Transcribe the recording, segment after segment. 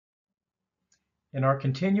In our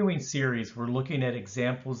continuing series, we're looking at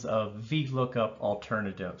examples of VLOOKUP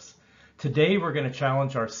alternatives. Today, we're going to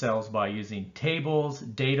challenge ourselves by using tables,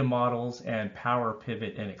 data models, and Power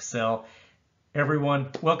Pivot in Excel. Everyone,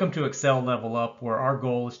 welcome to Excel Level Up, where our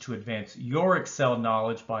goal is to advance your Excel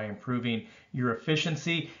knowledge by improving your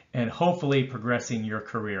efficiency and hopefully progressing your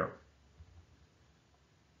career.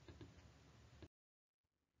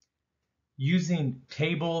 Using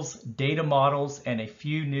tables, data models, and a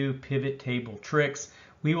few new pivot table tricks,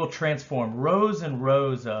 we will transform rows and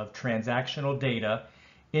rows of transactional data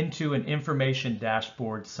into an information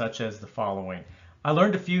dashboard such as the following. I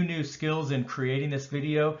learned a few new skills in creating this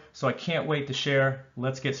video, so I can't wait to share.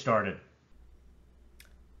 Let's get started.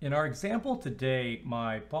 In our example today,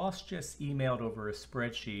 my boss just emailed over a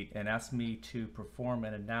spreadsheet and asked me to perform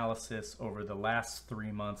an analysis over the last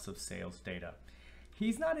 3 months of sales data.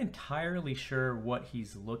 He's not entirely sure what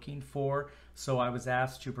he's looking for, so I was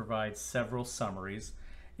asked to provide several summaries.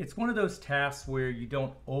 It's one of those tasks where you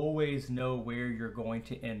don't always know where you're going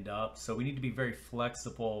to end up, so we need to be very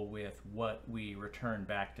flexible with what we return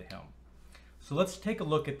back to him. So let's take a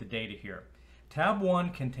look at the data here. Tab 1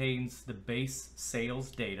 contains the base sales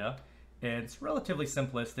data. It's relatively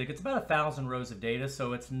simplistic. It's about 1,000 rows of data,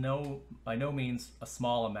 so it's by no means a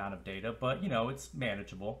small amount of data, but it's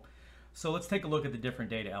manageable. So let's take a look at the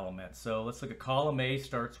different data elements. So let's look at column A.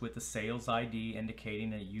 Starts with the sales ID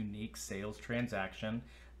indicating a unique sales transaction.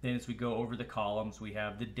 Then as we go over the columns, we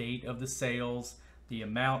have the date of the sales, the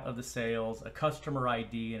amount of the sales, a customer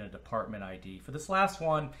ID, and a department ID. For this last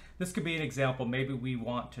one, this could be an example. Maybe we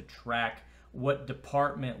want to track what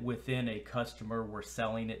department within a customer we're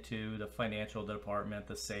selling it to, the financial department,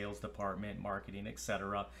 the sales department, marketing,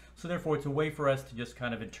 etc. So therefore, it's a way for us to just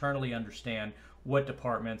kind of internally understand what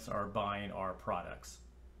departments are buying our products.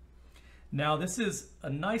 Now, this is a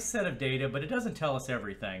nice set of data, but it doesn't tell us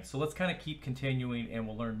everything. So let's kind of keep continuing and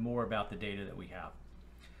we'll learn more about the data that we have.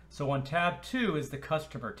 So on tab 2 is the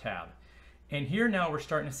customer tab. And here now we're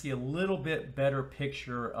starting to see a little bit better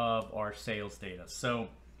picture of our sales data. So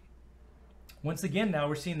once again, now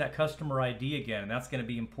we're seeing that customer ID again, and that's going to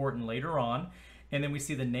be important later on. And then we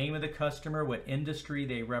see the name of the customer, what industry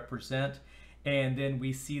they represent, and then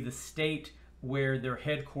we see the state where their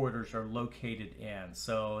headquarters are located in.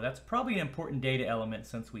 So that's probably an important data element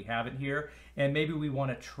since we have it here, and maybe we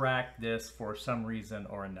want to track this for some reason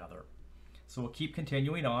or another. So we'll keep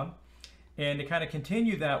continuing on. And to kind of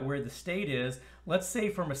continue that where the state is, let's say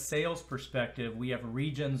from a sales perspective, we have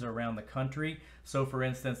regions around the country. So for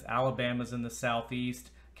instance, Alabama's in the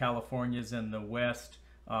southeast, California's in the west,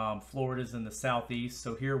 Florida's in the southeast.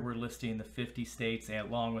 So here we're listing the 50 states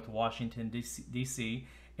along with Washington, D.C.,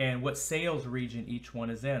 and what sales region each one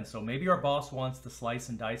is in. So maybe our boss wants to slice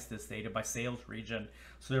and dice this data by sales region.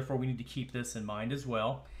 So therefore we need to keep this in mind as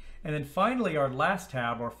well. And then finally, our last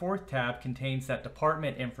tab, our fourth tab, contains that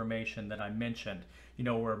department information that I mentioned,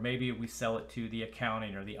 where maybe we sell it to the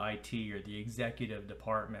accounting or the IT or the executive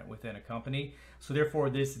department within a company. So therefore,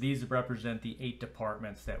 these represent the 8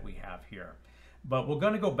 departments that we have here. But we're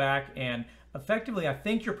going to go back and effectively, I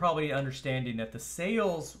think you're probably understanding that the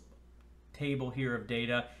sales table here of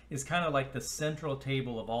data is kind of like the central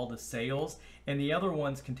table of all the sales, and the other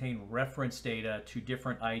ones contain reference data to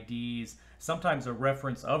different IDs, sometimes a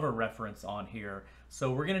reference of a reference on here.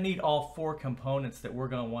 So we're going to need all 4 components that we're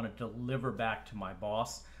going to want to deliver back to my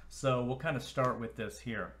boss. So we'll kind of start with this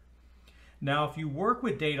here. Now, if you work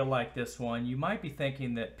with data like this one, you might be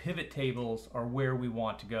thinking that pivot tables are where we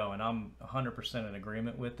want to go, and I'm 100% in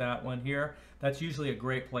agreement with that one here. That's usually a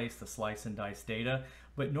great place to slice and dice data,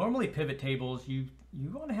 but normally pivot tables, you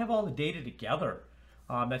want to have all the data together.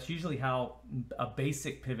 That's usually how a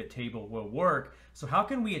basic pivot table will work. So how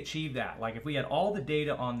can we achieve that? Like if we had all the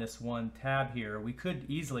data on this one tab here, we could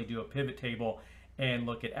easily do a pivot table and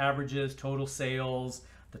look at averages, total sales,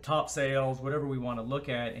 the top sales, whatever we want to look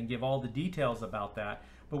at, and give all the details about that.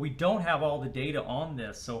 But we don't have all the data on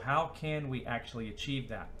this, so how can we actually achieve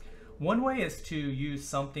that? One way is to use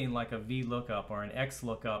something like a VLOOKUP or an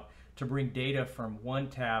Xlookup to bring data from one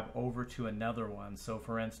tab over to another one. So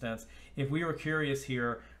for instance, if we were curious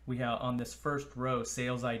here, we have on this first row,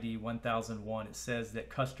 sales ID 1001, it says that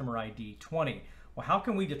customer ID 20. Well, how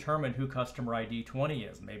can we determine who customer ID 20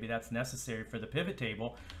 is? Maybe that's necessary for the pivot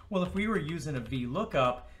table. Well, if we were using a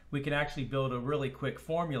VLOOKUP, we can actually build a really quick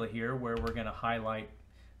formula here where we're going to highlight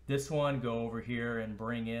this one, go over here and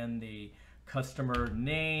bring in the customer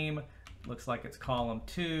name. Looks like it's column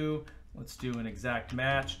 2. Let's do an exact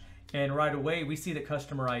match. And right away, we see that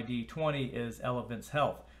customer ID 20 is Elevance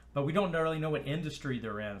Health. But we don't really know what industry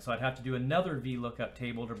they're in. So I'd have to do another VLOOKUP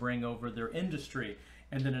table to bring over their industry.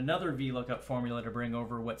 and then another VLOOKUP formula to bring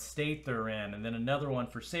over what state they're in, and then another one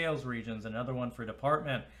for sales regions, another one for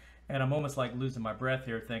department. And I'm almost like losing my breath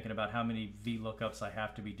here thinking about how many VLOOKUPs I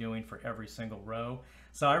have to be doing for every single row.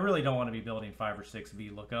 So I really don't want to be building 5 or 6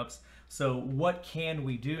 VLOOKUPs. So what can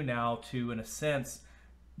we do now to, in a sense,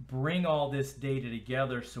 bring all this data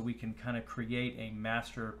together so we can kind of create a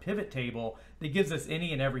master pivot table that gives us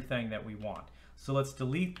any and everything that we want? So let's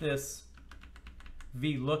delete this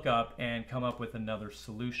VLOOKUP and come up with another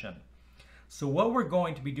solution. So what we're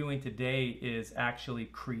going to be doing today is actually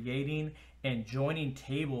creating and joining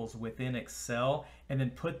tables within Excel and then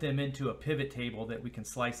put them into a pivot table that we can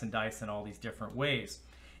slice and dice in all these different ways.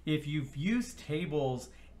 If you've used tables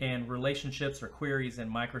and relationships or queries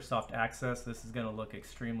in Microsoft Access, this is going to look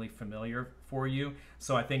extremely familiar for you.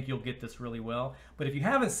 So I think you'll get this really well. But if you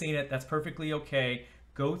haven't seen it, that's perfectly okay.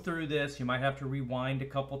 Go through this. You might have to rewind a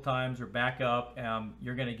couple times or back up.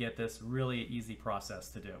 You're going to get this really easy process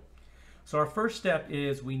to do. So our first step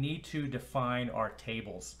is we need to define our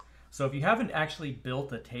tables. So if you haven't actually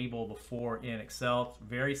built a table before in Excel, it's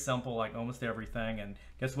very simple, like almost everything, and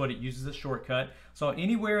guess what? It uses a shortcut. So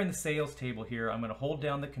anywhere in the sales table here, I'm going to hold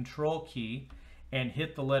down the Control key and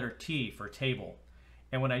hit the letter T for table.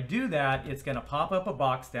 And when I do that, it's going to pop up a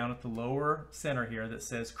box down at the lower center here that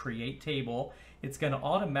says Create Table. It's going to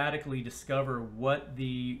automatically discover what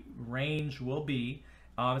the range will be.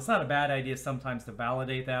 It's not a bad idea sometimes to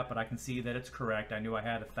validate that, but I can see that it's correct. I knew I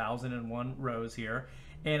had 1,001 rows here.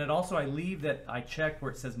 And it also, I check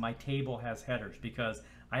where it says my table has headers because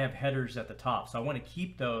I have headers at the top. So I want to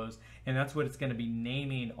keep those, and that's what it's going to be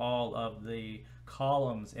naming all of the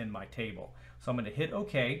columns in my table. So I'm going to hit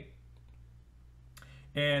OK.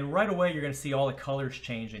 And right away, you're going to see all the colors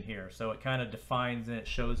change in here. So it kind of defines and it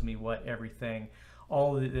shows me what everything,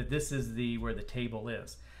 this is where the table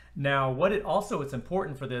is. Now, what's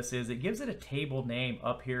important for this is it gives it a table name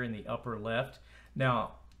up here in the upper left.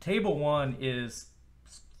 Now, table 1 is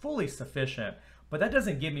fully sufficient, but that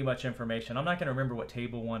doesn't give me much information. I'm not going to remember what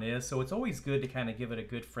table 1 is, so it's always good to kind of give it a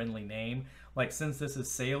good friendly name. Like since this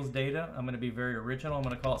is sales data, I'm going to be very original. I'm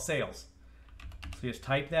going to call it sales. So just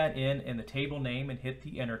type that in the table name and hit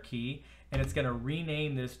the enter key, and it's going to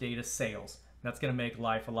rename this data sales. That's going to make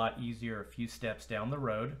life a lot easier a few steps down the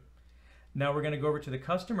road. Now we're going to go over to the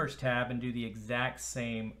Customers tab and do the exact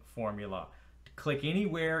same formula. Click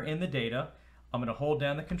anywhere in the data. I'm going to hold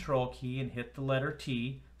down the Control key and hit the letter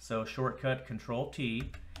T, so shortcut Control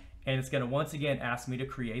T, and it's going to once again ask me to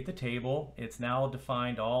create the table. It's now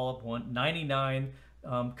defined all of 99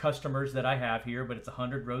 customers that I have here, but it's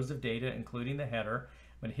 100 rows of data including the header.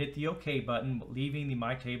 I'm going to hit the OK button, leaving the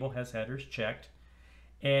My Table Has Headers checked.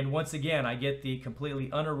 And once again, I get the completely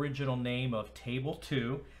unoriginal name of Table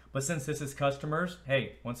 2, but since this is customers,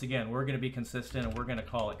 hey, once again, we're going to be consistent and we're going to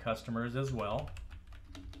call it customers as well.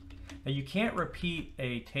 Now you can't repeat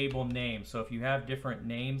a table name, so if you have different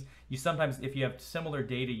names, sometimes if you have similar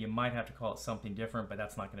data, you might have to call it something different, but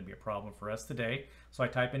that's not going to be a problem for us today. So I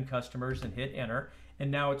type in customers and hit enter, and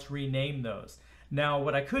now it's renamed those. Now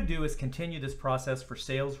what I could do is continue this process for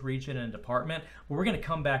sales region and department, but we're going to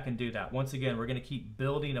come back and do that. Once again, we're going to keep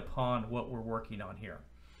building upon what we're working on here.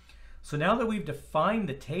 So now that we've defined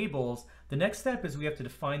the tables, the next step is we have to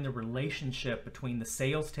define the relationship between the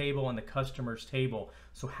sales table and the customers table.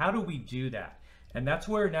 So how do we do that? And that's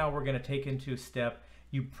where now we're going to take into a step.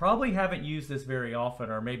 You probably haven't used this very often,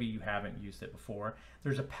 or maybe you haven't used it before.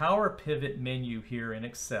 There's a Power Pivot menu here in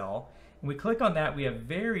Excel. When we click on that, we have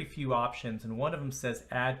very few options, and one of them says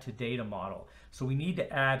Add to Data Model. So we need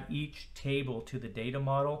to add each table to the data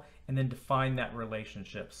model and then define that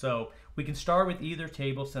relationship. So we can start with either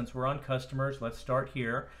table since we're on customers. Let's start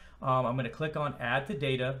here. I'm going to click on Add to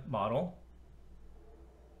Data Model.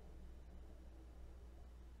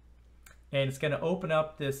 And it's going to open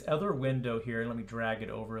up this other window here. Let me drag it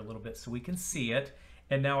over a little bit so we can see it.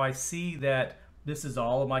 And now I see that this is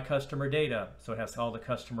all of my customer data. So it has all the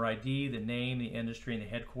customer ID, the name, the industry, and the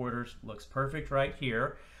headquarters. Looks perfect right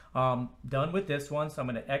here. Done with this one, so I'm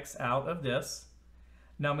going to X out of this.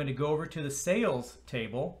 Now I'm going to go over to the sales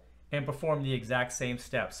table and perform the exact same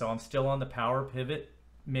steps. So I'm still on the Power Pivot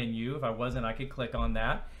menu. If I wasn't, I could click on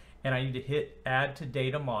that. And I need to hit Add to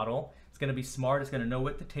Data Model. It's going to be smart. It's going to know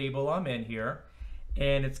what the table I'm in here.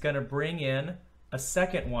 And it's going to bring in a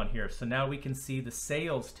second one here. So now we can see the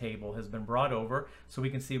sales table has been brought over. So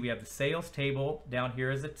we can see we have the sales table down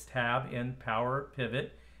here as a tab in Power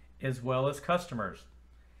Pivot, as well as customers.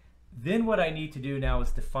 Then what I need to do now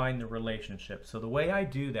is define the relationship. So the way I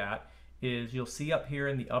do that is you'll see up here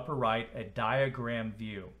in the upper right a diagram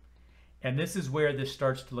view. And this is where this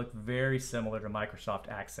starts to look very similar to Microsoft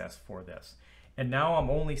Access for this. And now I'm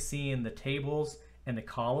only seeing the tables and the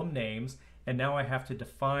column names. And now I have to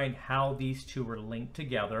define how these two are linked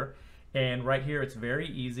together. And right here, it's very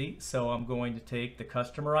easy. So I'm going to take the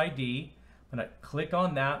customer ID. I'm going to click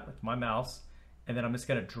on that with my mouse, and then I'm just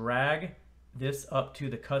going to drag this up to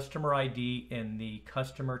the customer ID in the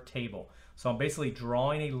customer table. So I'm basically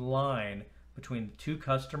drawing a line between the two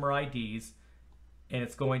customer IDs, and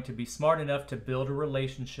it's going to be smart enough to build a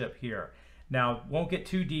relationship here. Now, won't get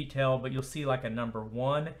too detailed, but you'll see like a number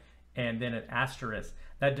 1 and then an asterisk.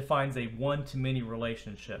 That defines a one-to-many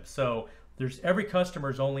relationship. So every customer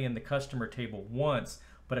is only in the customer table once,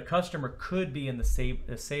 but a customer could be in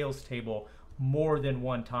the sales table more than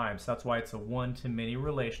one time. So that's why it's a one-to-many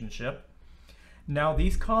relationship. Now,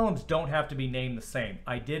 these columns don't have to be named the same.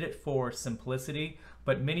 I did it for simplicity,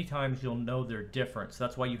 but many times you'll know they're different. So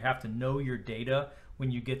that's why you have to know your data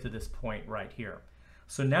when you get to this point right here.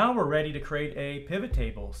 So now we're ready to create a pivot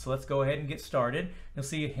table. So let's go ahead and get started. You'll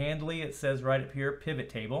see handily it says right up here, pivot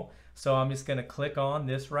table. So I'm just going to click on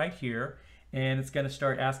this right here, and it's going to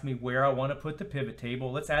start asking me where I want to put the pivot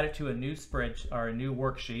table. Let's add it to a new spreadsheet or a new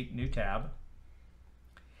worksheet, new tab.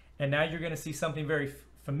 And now you're going to see something very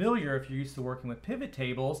familiar if you're used to working with pivot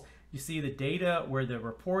tables. You see the data where the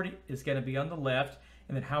report is going to be on the left,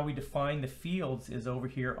 and then how we define the fields is over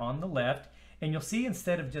here on the left. And you'll see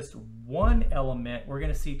instead of just one element, we're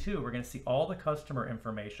going to see two. We're going to see all the customer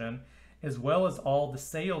information as well as all the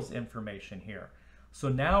sales information here. So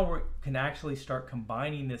now we can actually start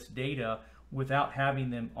combining this data without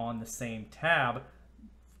having them on the same tab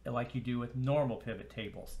like you do with normal pivot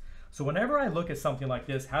tables. So whenever I look at something like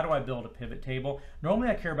this, how do I build a pivot table? Normally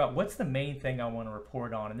I care about what's the main thing I want to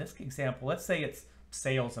report on. In this example, let's say it's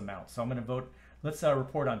sales amount. So I'm going to vote, let's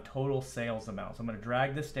report on total sales amount. So I'm going to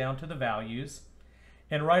drag this down to the values.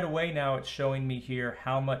 And right away now it's showing me here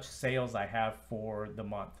how much sales I have for the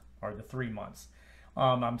month or the 3 months.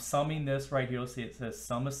 I'm summing this right here. Let's see, it says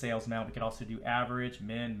sum of sales amount. We could also do average,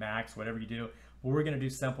 min, max, whatever you do. Well, we're going to do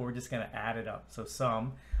simple. We're just going to add it up. So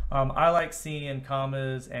sum. I like seeing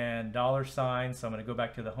commas and dollar signs, so I'm going to go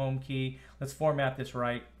back to the home key. Let's format this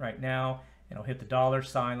right now, and I'll hit the dollar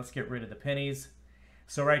sign. Let's get rid of the pennies.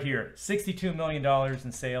 So right here, $62 million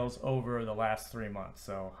in sales over the last 3 months.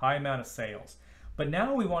 So high amount of sales. But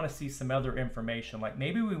now we want to see some other information, like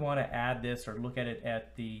maybe we want to add this or look at it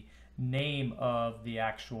at the name of the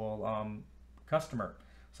actual customer.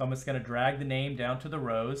 So I'm just going to drag the name down to the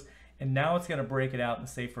rows. And now it's going to break it out and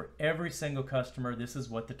say for every single customer, this is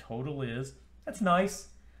what the total is. That's nice.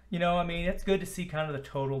 You know, I mean, it's good to see kind of the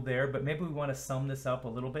total there, but maybe we want to sum this up a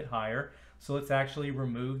little bit higher. So let's actually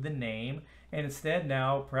remove the name. And instead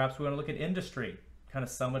now, perhaps we want to look at industry, kind of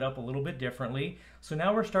sum it up a little bit differently. So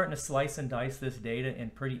now we're starting to slice and dice this data in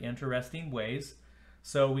pretty interesting ways.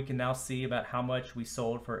 So we can now see about how much we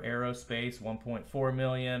sold for aerospace, 1.4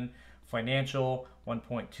 million, financial,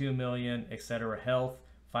 1.2 million, etc., health,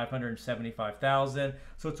 575,000.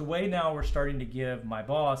 So it's a way now we're starting to give my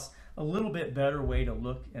boss a little bit better way to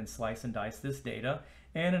look and slice and dice this data.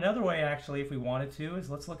 And another way actually, if we wanted to, is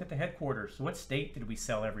let's look at the headquarters. So what state did we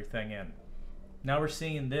sell everything in? Now we're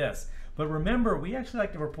seeing this. But remember, we actually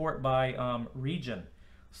like to report by region.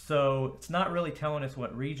 So it's not really telling us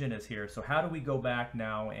what region is here. So how do we go back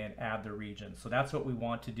now and add the region? So that's what we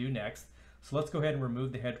want to do next. So let's go ahead and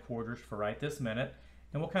remove the headquarters for right this minute.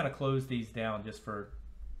 And we'll kind of close these down just for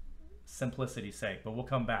simplicity's sake, but we'll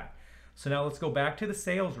come back. So now let's go back to the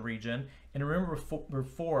sales region, and remember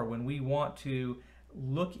before when we want to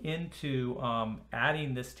look into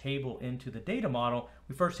adding this table into the data model,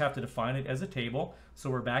 we first have to define it as a table. So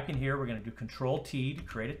we're back in here, we're going to do Control T to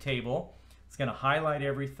create a table. It's going to highlight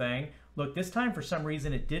everything. Look, this time for some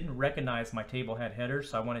reason it didn't recognize my table had headers,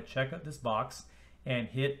 so I want to check out this box and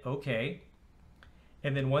hit OK.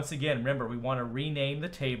 And then once again, remember, we want to rename the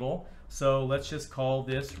table. So let's just call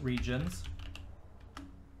this regions.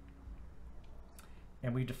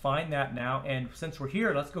 And we define that now. And since we're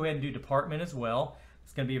here, let's go ahead and do department as well.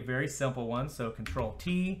 It's going to be a very simple one. So Control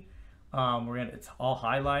T. It's all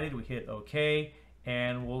highlighted. We hit OK.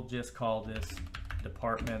 And we'll just call this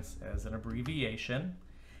departments as an abbreviation.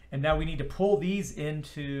 And now we need to pull these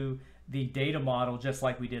into the data model just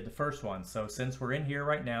like we did the first one. So since we're in here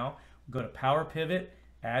right now, we'll go to Power Pivot,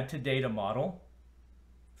 Add to Data Model.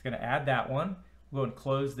 It's going to add that one. We'll go and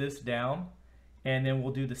close this down. And then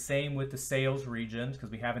we'll do the same with the sales regions because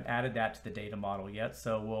we haven't added that to the data model yet.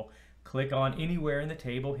 So we'll click on anywhere in the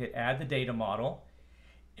table, hit Add the Data Model.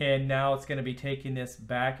 And now it's going to be taking this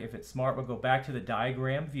back. If it's smart, we'll go back to the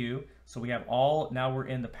diagram view. So we have now we're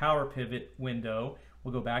in the Power Pivot window.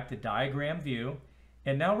 We'll go back to diagram view.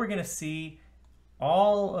 And now we're going to see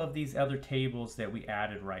all of these other tables that we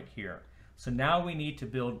added right here. So now we need to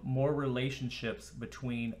build more relationships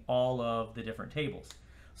between all of the different tables.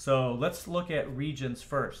 So let's look at regions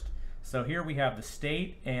first. So here we have the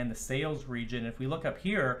state and the sales region. If we look up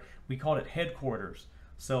here, we called it headquarters.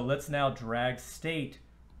 So let's now drag state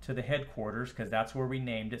to the headquarters because that's where we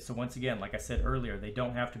named it. So once again, like I said earlier, they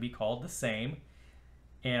don't have to be called the same.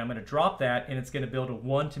 And I'm going to drop that, and it's going to build a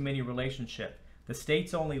one-to-many relationship. The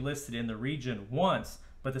state's only listed in the region once,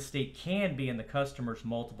 but the state can be in the customers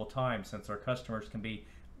multiple times since our customers can be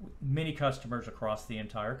many customers across the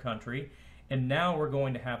entire country. And now we're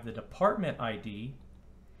going to have the department ID,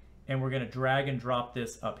 and we're going to drag and drop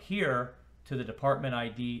this up here to the department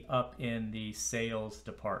ID up in the sales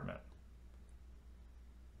department.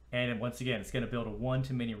 And once again, it's going to build a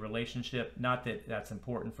one-to-many relationship. Not that that's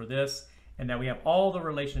important for this. And now we have all the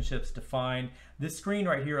relationships defined. This screen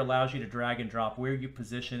right here allows you to drag and drop where you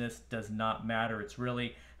position this. Does not matter. It's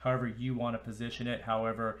really however you want to position it.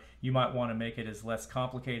 However, you might want to make it as less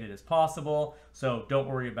complicated as possible. So don't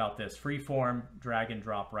worry about this. Freeform, drag and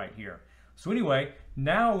drop right here. So anyway,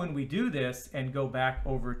 now when we do this and go back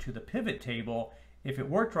over to the pivot table, if it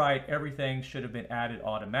worked right, everything should have been added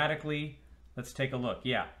automatically. Let's take a look.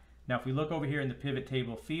 Yeah. Now if we look over here in the pivot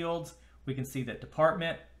table fields, we can see that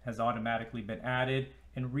department has automatically been added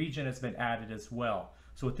and region has been added as well.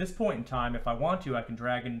 So at this point in time, if I want to, I can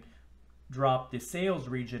drag and drop the sales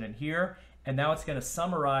region in here, and now it's going to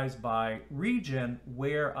summarize by region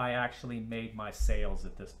where I actually made my sales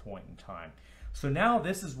at this point in time. So now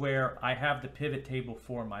this is where I have the pivot table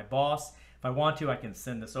for my boss. If I want to, I can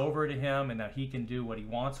send this over to him and now he can do what he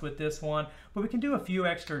wants with this one. But we can do a few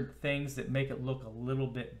extra things that make it look a little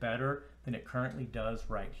bit better than it currently does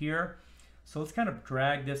right here. So let's kind of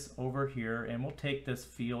drag this over here, and we'll take this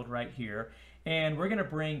field right here, and we're going to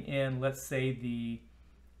bring in, let's say, the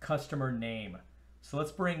customer name. So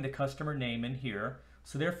let's bring the customer name in here.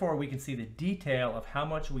 So therefore we can see the detail of how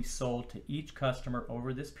much we sold to each customer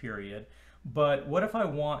over this period. But what if I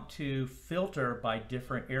want to filter by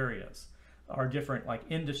different areas or different like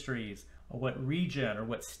industries, or what region or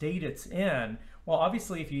what state it's in? Well,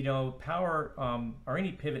 obviously, if you know Power or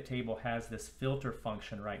any pivot table has this filter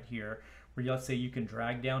function right here, where let's say you can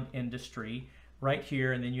drag down industry right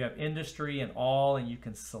here, and then you have industry and all, and you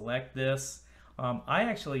can select this. I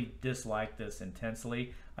actually dislike this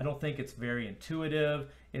intensely. I don't think it's very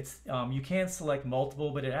intuitive. It's you can select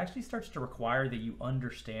multiple, but it actually starts to require that you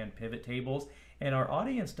understand pivot tables, and our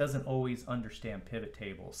audience doesn't always understand pivot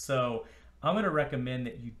tables. So I'm going to recommend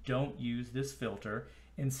that you don't use this filter.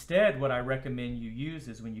 Instead, what I recommend you use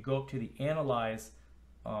is when you go up to the Analyze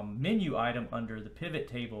menu item under the pivot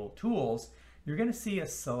table tools, you're going to see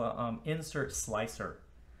a insert slicer.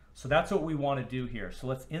 So that's what we want to do here. So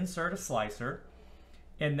let's insert a slicer,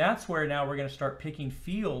 and that's where now we're going to start picking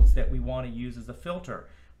fields that we want to use as a filter.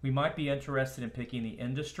 We might be interested in picking the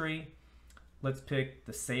industry. Let's pick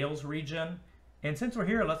the sales region, and since we're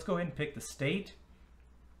here, let's go ahead and pick the state,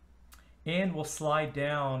 and we'll slide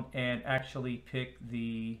down and actually pick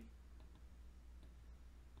the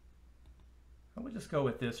we'll just go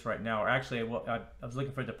with this right now. Or actually, I was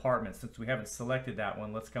looking for department. Since we haven't selected that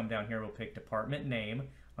one, let's come down here. We'll pick department name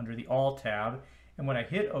under the All tab. And when I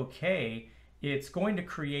hit OK, it's going to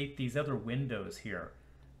create these other windows here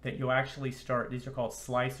that you'll actually start. These are called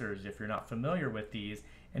slicers if you're not familiar with these.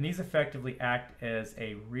 And these effectively act as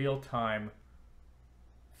a real-time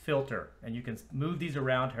filter. And you can move these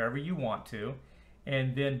around however you want to.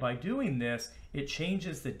 And then by doing this, it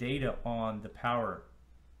changes the data on the Power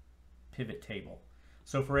pivot table.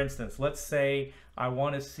 So for instance, let's say I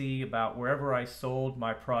want to see about wherever I sold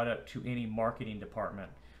my product to any marketing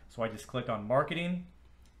department. So I just click on marketing,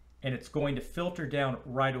 and it's going to filter down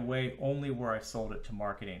right away only where I sold it to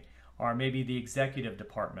marketing, or maybe the executive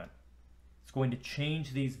department. It's going to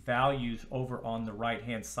change these values over on the right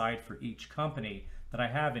hand side for each company that I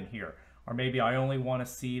have in here. Or maybe I only want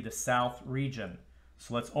to see the South region.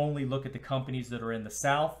 So let's only look at the companies that are in the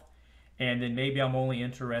South. And then maybe I'm only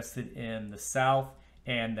interested in the South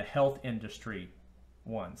and the health industry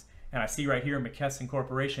ones. And I see right here McKesson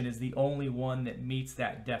Corporation is the only one that meets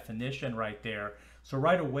that definition right there. So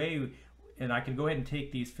right away, and I can go ahead and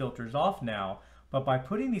take these filters off now, but by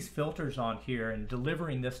putting these filters on here and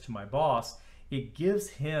delivering this to my boss, it gives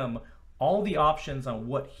him all the options on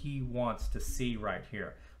what he wants to see right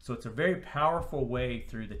here. So it's a very powerful way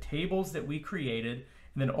through the tables that we created,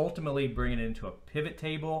 and then ultimately bringing it into a pivot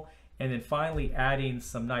table, and then finally adding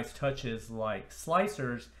some nice touches like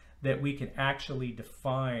slicers that we can actually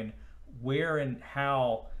define where and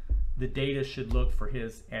how the data should look for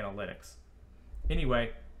his analytics. Anyway,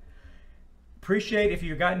 Appreciate if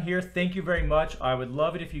you've gotten here. Thank you very much. I would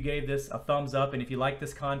love it if you gave this a thumbs up, and if you like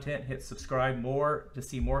this content, hit subscribe more to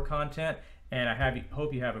see more content, and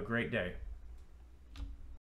hope you have a great day.